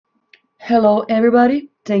Hello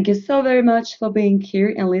everybody, thank you so very much for being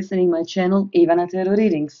here and listening my channel IvanaTarot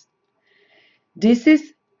readings. This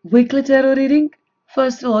is weekly tarot reading for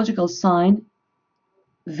astrological sign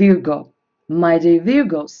Virgo. My dear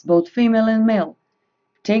Virgos, both female and male,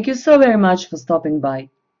 thank you so very much for stopping by.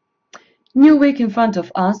 New week in front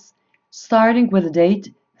of us, starting with the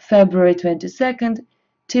date February 22nd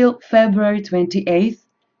till February 28th,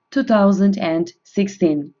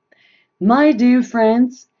 2016. My dear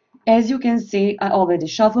friends, as you can see, I already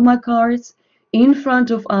shuffled my cards. In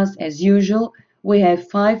front of us, as usual, we have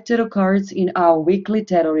 5 tarot cards in our weekly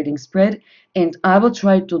tarot reading spread, and I will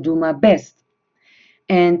try to do my best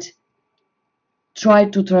and try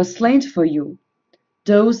to translate for you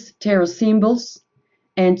those tarot symbols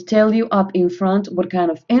and tell you up in front what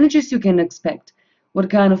kind of energies you can expect,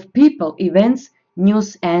 what kind of people, events,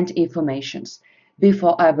 news, and informations.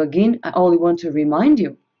 Before I begin, I only want to remind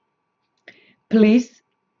you, please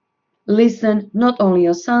listen not only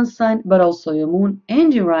your sun sign, but also your moon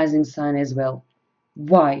and your rising sign as well.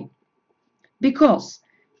 Why? Because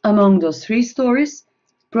among those 3 stories,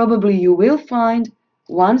 probably you will find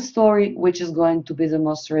one story which is going to be the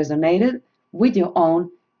most resonated with your own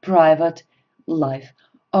private life.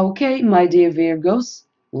 Okay, my dear Virgos,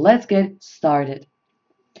 let's get started.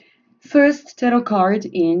 First tarot card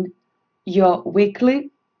in your weekly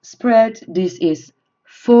spread, this is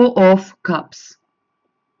 4 of Cups.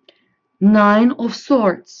 9 of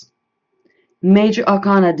Swords, Major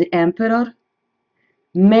Arcana the Emperor,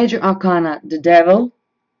 Major Arcana the Devil,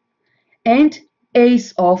 and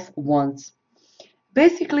Ace of Wands.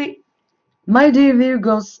 Basically, my dear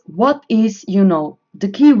Virgos, what is, the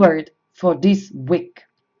keyword for this week?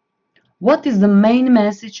 What is the main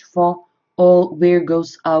message for all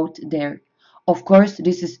Virgos out there? Of course,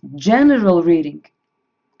 this is general reading.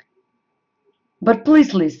 But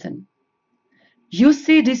please listen. You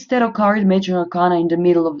see this tarot card, Major Arcana, in the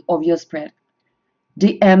middle of your spread.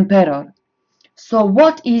 The Emperor. So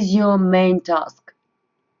what is your main task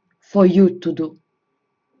for you to do?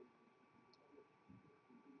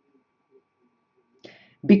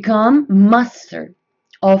 Become master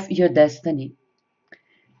of your destiny.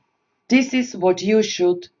 This is what you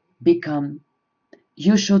should become.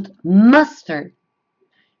 You should master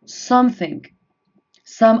something,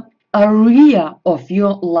 some area of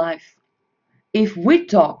your life. If we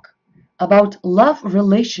talk about love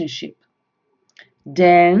relationship,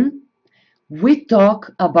 then we talk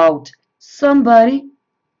about somebody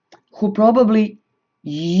who probably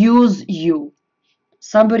use you.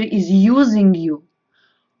 Somebody is using you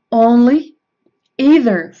only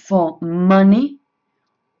either for money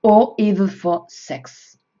or either for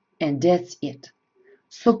sex. And that's it.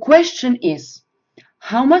 So question is,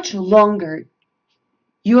 how much longer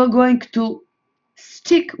you are going to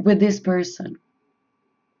stick with this person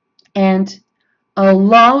and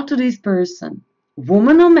allow to this person,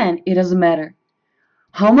 woman or man, it doesn't matter,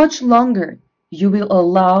 how much longer you will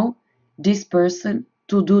allow this person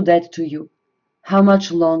to do that to you. How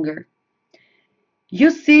much longer?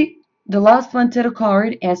 You see, the last one tarot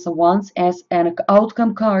card as an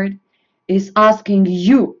outcome card is asking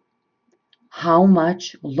you how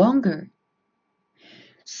much longer.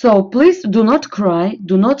 So please do not cry,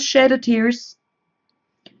 do not shed tears,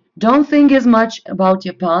 don't think as much about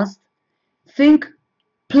your past, think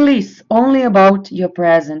please only about your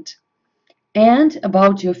present and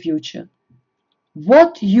about your future.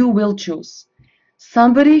 What you will choose.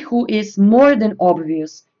 Somebody who is more than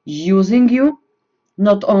obvious using you,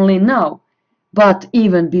 not only now, but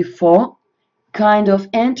even before, kind of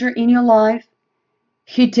enter in your life.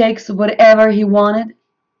 He takes whatever he wanted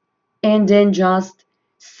and then just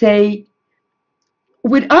say,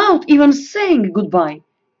 without even saying goodbye,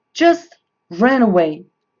 just ran away.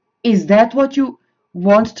 Is that what you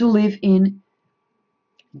want to live in?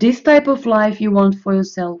 This type of life you want for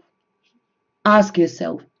yourself? Ask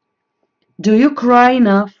yourself, do you cry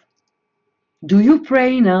enough? Do you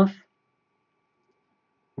pray enough?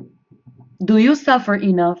 Do you suffer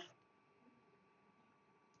enough?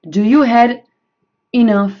 Do you had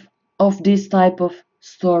enough of this type of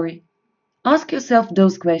story? Ask yourself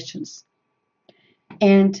those questions.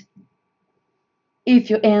 And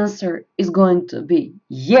if your answer is going to be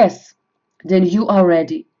yes, then you are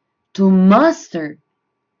ready to master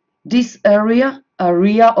this area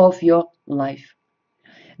of your life.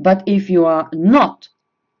 But if you are not,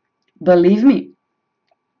 believe me,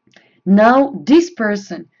 now this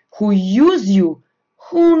person who used you,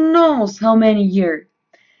 who knows how many years,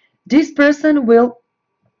 this person will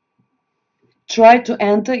try to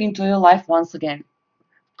enter into your life once again,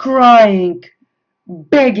 crying,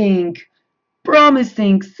 begging,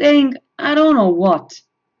 promising, saying I don't know what.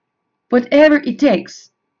 whatever it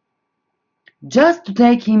takes, just to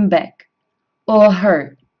take him back, or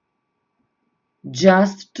her,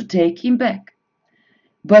 just to take him back.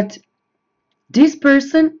 But this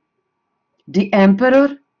person, the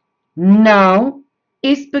Emperor, now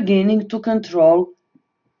is beginning to control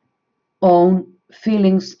own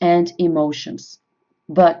feelings and emotions.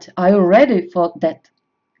 But are you ready for that?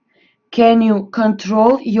 Can you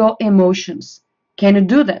control your emotions? Can you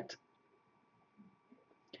do that?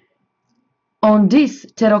 On this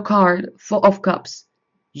tarot card Four of Cups,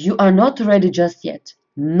 you are not ready just yet.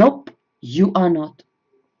 Nope, you are not.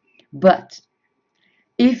 But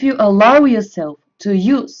if you allow yourself to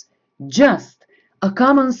use just a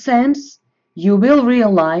common sense, you will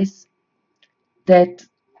realize that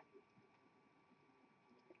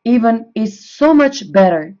even it's so much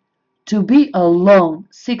better to be alone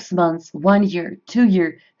 6 months, 1 year, 2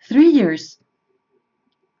 years, 3 years,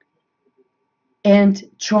 and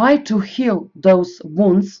try to heal those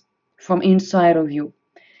wounds from inside of you.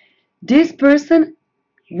 This person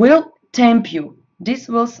will tempt you. This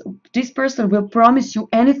person will promise you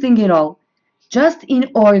anything at all, just in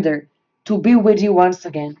order to be with you once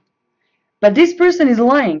again. But this person is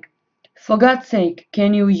lying. For God's sake,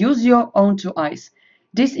 can you use your own two eyes?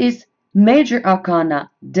 This is Major Arcana,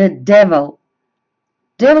 the Devil.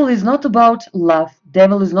 Devil is not about love.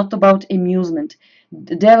 Devil is not about amusement.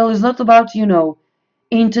 The devil is not about,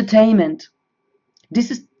 entertainment.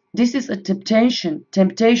 This is a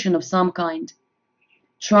temptation of some kind,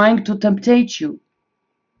 trying to tempt you.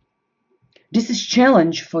 This is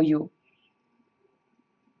challenge for you.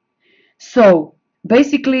 So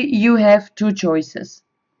basically you have two choices.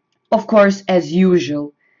 Of course, as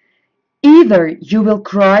usual, either you will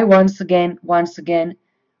cry once again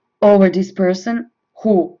over this person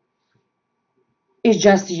who is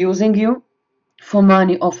just using you for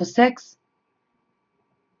money or for sex,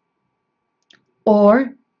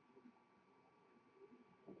 or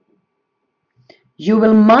you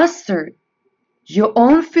will master your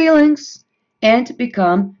own feelings and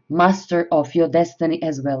become master of your destiny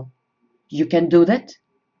as well. You can do that.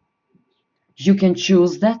 You can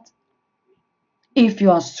choose that if you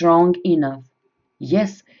are strong enough.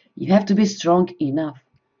 Yes, you have to be strong enough.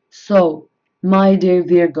 So, my dear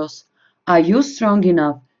Virgos, are you strong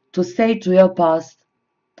enough to say to your past,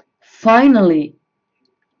 finally,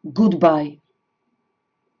 goodbye?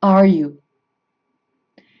 Are you?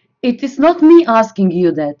 It is not me asking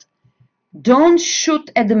you that. Don't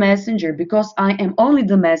shoot at the messenger because I am only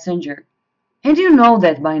the messenger. And you know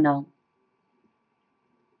that by now.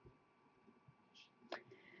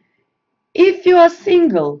 If you are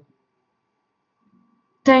single,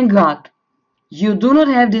 thank God, you do not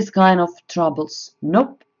have this kind of troubles.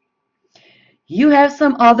 Nope. You have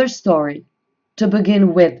some other story to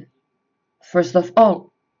begin with. First of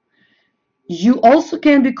all, you also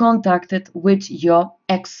can be contacted with your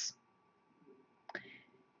ex.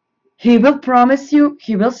 He will promise you,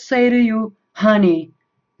 he will say to you, honey,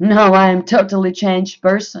 now I am totally changed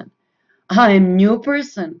person. I am new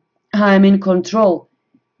person. I am in control.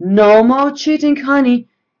 No more cheating, honey.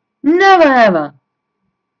 Never ever.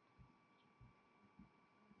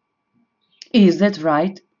 Is that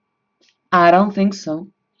right? I don't think so.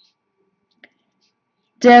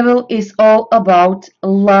 Devil is all about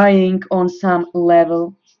lying on some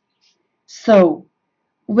level. So,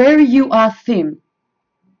 where you are thin,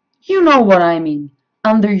 you know what I mean,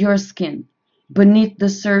 under your skin, beneath the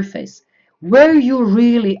surface, where you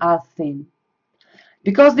really are thin.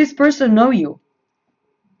 Because this person know you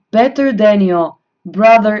better than your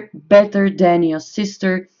brother, better than your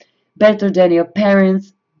sister, better than your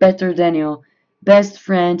parents, better than your best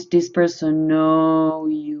friend. This person know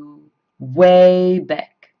you way back.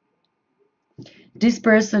 This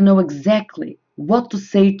person know exactly what to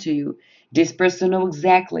say to you. This person know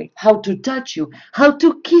exactly how to touch you, how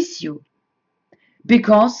to kiss you.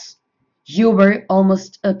 Because you were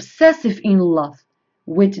almost obsessive in love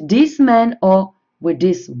with this man or with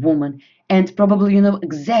this woman. And probably you know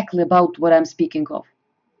exactly about what I'm speaking of.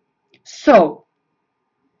 So,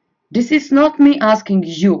 this is not me asking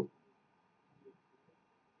you,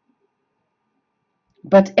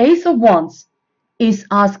 but Ace of Wands is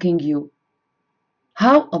asking you,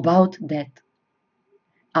 how about that?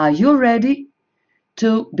 Are you ready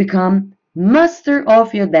to become master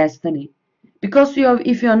of your destiny? Because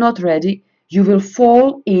if you are not ready, you will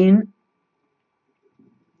fall in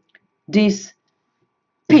this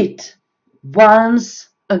pit once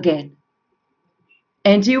again,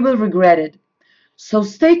 and you will regret it. So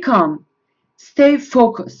stay calm, stay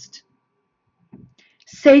focused.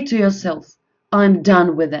 Say to yourself, I'm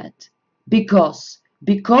done with that. Because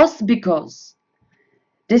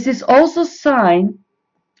This is also a sign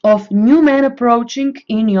of new men approaching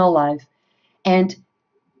in your life. And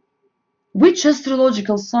which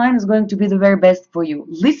astrological sign is going to be the very best for you?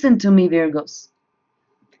 Listen to me, Virgos.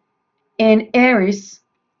 In Aries,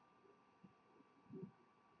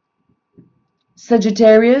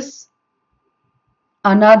 Sagittarius,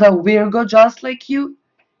 another Virgo just like you,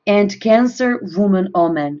 and Cancer, woman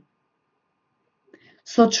or man.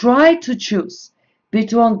 So try to choose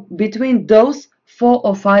between those 4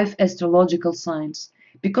 or 5 astrological signs,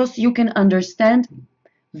 because you can understand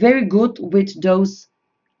very good with those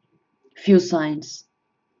few signs.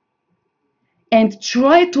 And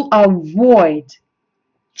try to avoid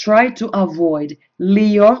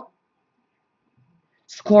Leo,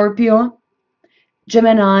 Scorpio,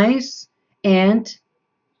 Geminis, and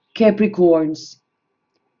Capricorns.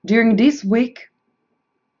 During this week,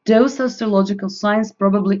 those astrological signs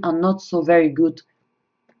probably are not so very good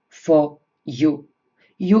for you.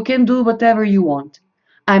 You can do whatever you want.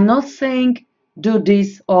 I'm not saying do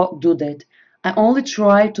this or do that. I only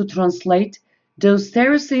try to translate those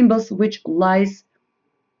tarot symbols which lies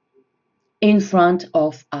in front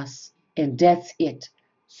of us. And that's it.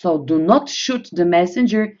 So do not shoot the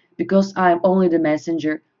messenger, because I'm only the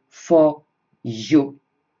messenger for you.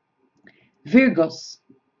 Virgos,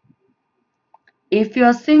 if you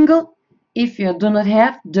are single, if you do not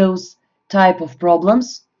have those type of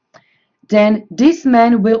problems, then this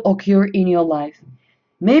man will occur in your life.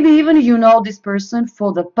 Maybe even you know this person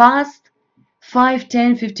for the past 5,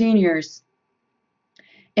 10, 15 years.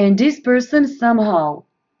 And this person somehow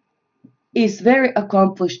is very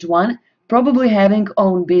accomplished one, probably having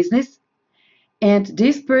own business. And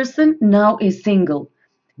this person now is single.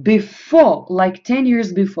 Before, like 10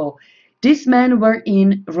 years before, this man were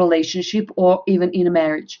in relationship or even in a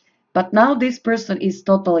marriage. But now this person is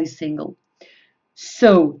totally single.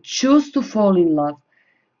 So choose to fall in love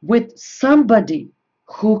with somebody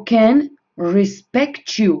who can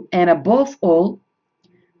respect you and above all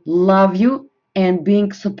love you and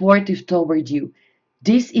being supportive toward you.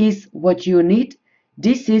 This is what you need.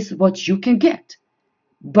 This is what you can get.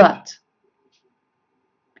 But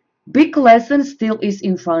big lesson still is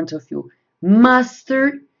in front of you.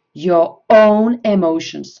 Master your own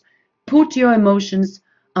emotions. Put your emotions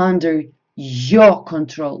under your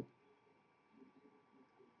control.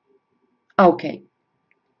 Okay.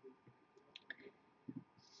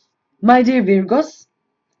 My dear Virgos,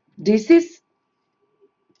 this is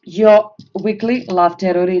your weekly love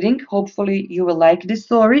tarot reading. Hopefully you will like this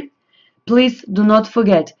story. Please do not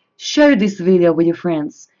forget, share this video with your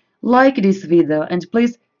friends, like this video, and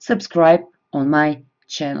please subscribe on my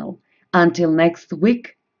channel. Until next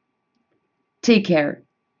week, take care.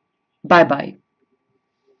 Bye bye.